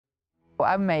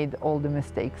I've made all the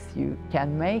mistakes you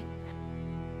can make.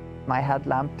 My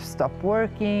headlamp stopped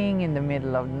working in the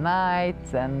middle of the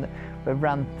night, and we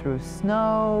ran through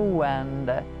snow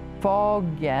and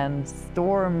fog and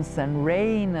storms and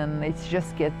rain, and it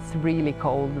just gets really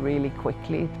cold really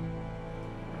quickly.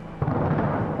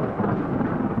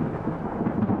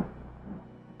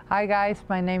 Hi guys,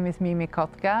 my name is Mimmi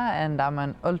Kotka and I'm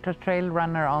an ultra trail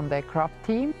runner on the craft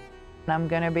team. I'm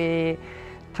going to be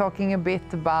talking a bit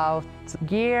about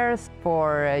gears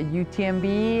for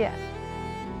UTMB.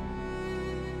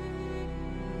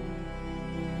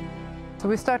 So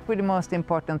we start with the most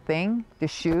important thing, the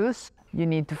shoes. You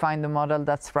need to find the model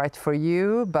that's right for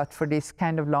you, but for this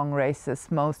kind of long races,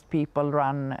 most people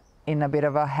run in a bit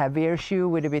of a heavier shoe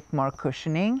with a bit more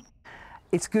cushioning.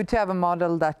 It's good to have a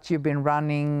model that you've been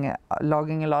running,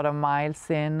 logging a lot of miles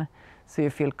in, so you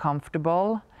feel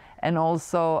comfortable. And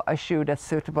also a shoe that's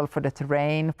suitable for the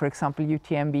terrain. For example,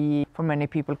 UTMB, for many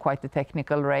people, quite a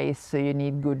technical race, so you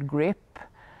need good grip.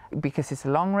 Because it's a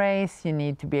long race, you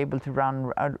need to be able to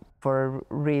run for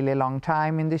a really long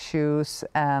time in the shoes.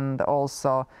 And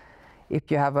also,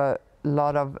 if you have a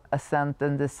lot of ascent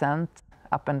and descent,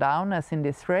 up and down, as in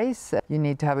this race, you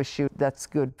need to have a shoe that's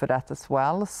good for that as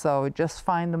well. So just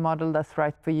find the model that's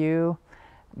right for you.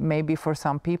 Maybe for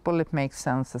some people it makes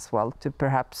sense as well to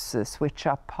perhaps switch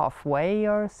up halfway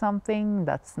or something.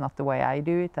 That's not the way I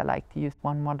do it. I like to use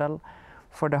one model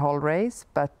for the whole race,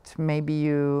 but maybe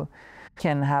you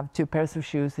can have two pairs of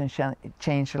shoes and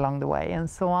change along the way and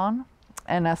so on.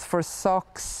 And as for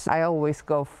socks, I always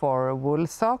go for wool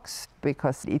socks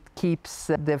because it keeps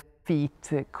the feet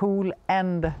cool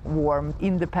and warm,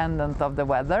 independent of the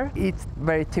weather. It's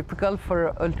very typical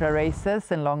for ultra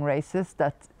races and long races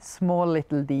that small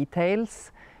little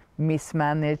details,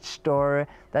 mismanaged or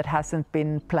that hasn't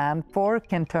been planned for,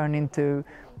 can turn into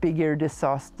bigger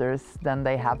disasters than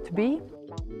they have to be.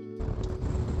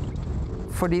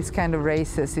 For these kind of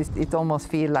races, it almost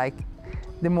feels like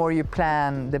the more you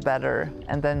plan, the better.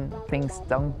 And then things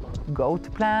don't go to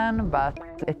plan, but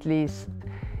at least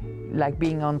like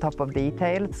being on top of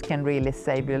details can really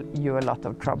save you a lot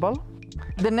of trouble.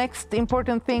 The next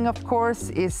important thing, of course,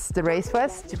 is the race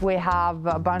vest. We have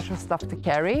a bunch of stuff to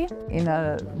carry in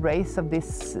a race of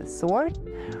this sort.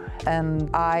 And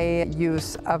I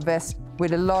use a vest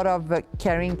with a lot of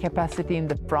carrying capacity in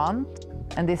the front.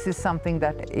 And this is something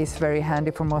that is very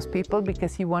handy for most people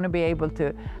because you want to be able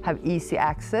to have easy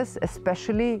access,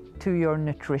 especially to your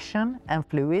nutrition and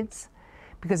fluids.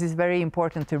 Because it's very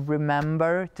important to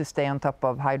remember to stay on top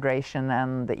of hydration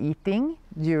and eating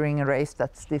during a race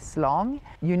that's this long.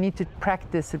 You need to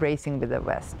practice racing with a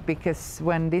vest because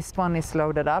when this one is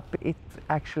loaded up, it's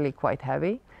actually quite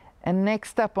heavy. And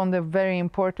next up on the very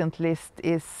important list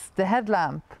is the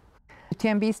headlamp.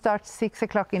 UTMB starts 6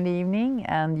 o'clock in the evening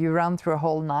and you run through a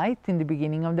whole night in the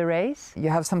beginning of the race. You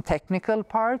have some technical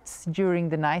parts during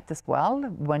the night as well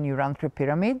when you run through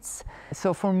pyramids.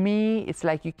 So for me, it's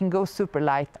like you can go super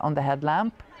light on the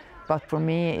headlamp, but for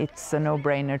me, it's a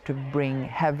no-brainer to bring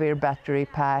heavier battery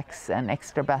packs and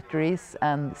extra batteries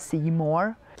and see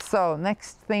more. So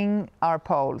next thing are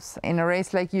poles. In a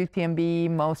race like UTMB,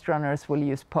 most runners will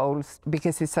use poles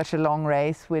because it's such a long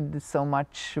race with so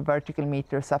much vertical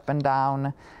meters up and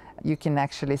down. You can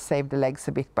actually save the legs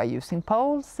a bit by using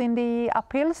poles in the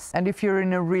uphills. And if you're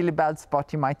in a really bad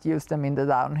spot, you might use them in the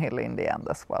downhill in the end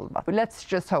as well. But let's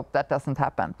just hope that doesn't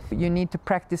happen. You need to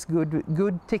practice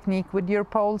good technique with your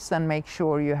poles and make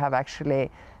sure you have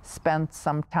actually spent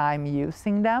some time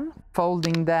using them,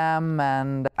 folding them,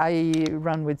 and I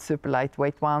run with super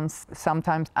lightweight ones.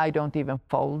 Sometimes I don't even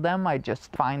fold them. I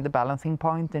just find the balancing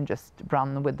point and just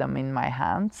run with them in my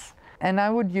hands. And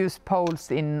I would use poles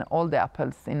in all the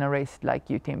uphills in a race like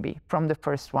UTMB, from the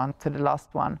first one to the last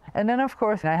one. And then, of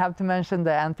course, I have to mention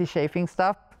the anti-chafing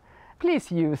stuff.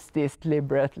 Please use this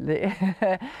liberally.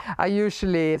 I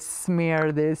usually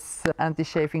smear this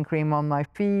anti-chafing cream on my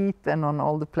feet and on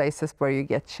all the places where you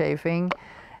get chafing.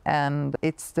 And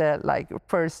it's the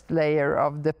first layer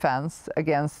of defense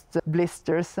against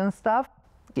blisters and stuff.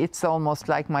 It's almost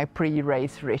like my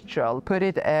pre-race ritual. Put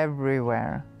it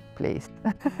everywhere, please.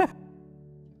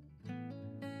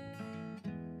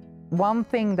 One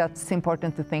thing that's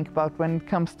important to think about when it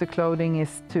comes to clothing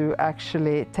is to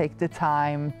actually take the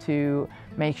time to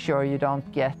make sure you don't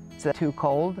get too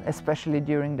cold, especially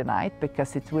during the night,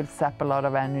 because it will sap a lot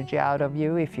of energy out of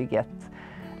you if you get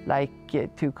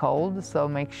too cold. So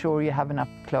make sure you have enough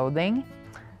clothing.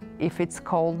 If it's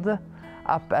cold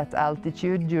up at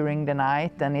altitude during the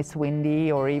night and it's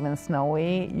windy or even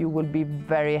snowy, you will be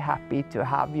very happy to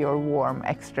have your warm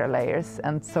extra layers.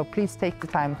 And so please take the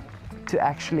time to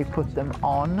actually put them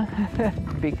on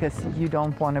because you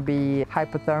don't want to be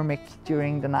hypothermic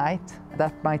during the night.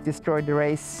 That might destroy the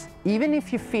race. Even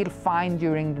if you feel fine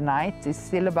during the night, it's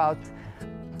still about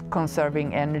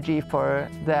conserving energy for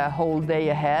the whole day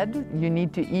ahead. You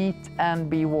need to eat and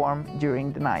be warm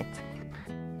during the night.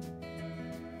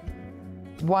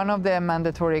 One of the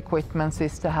mandatory equipments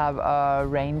is to have a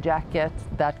rain jacket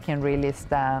that can really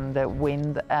stand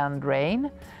wind and rain.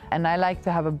 And I like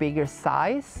to have a bigger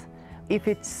size. If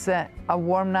it's a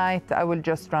warm night, I will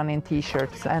just run in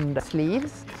t-shirts and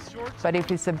sleeves. But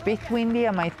if it's a bit windy,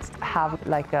 I might have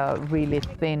like a really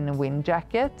thin wind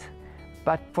jacket.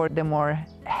 But for the more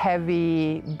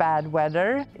heavy, bad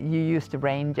weather, you use the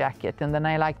rain jacket. And then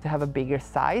I like to have a bigger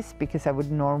size because I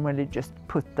would normally just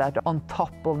put that on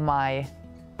top of my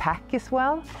pack as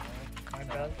well.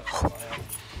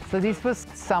 So this was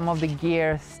some of the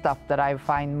gear stuff that I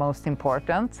find most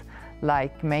important,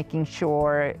 like making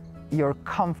sure you're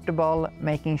comfortable,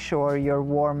 making sure you're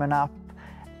warm enough,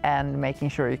 and making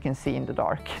sure you can see in the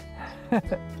dark.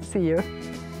 See you.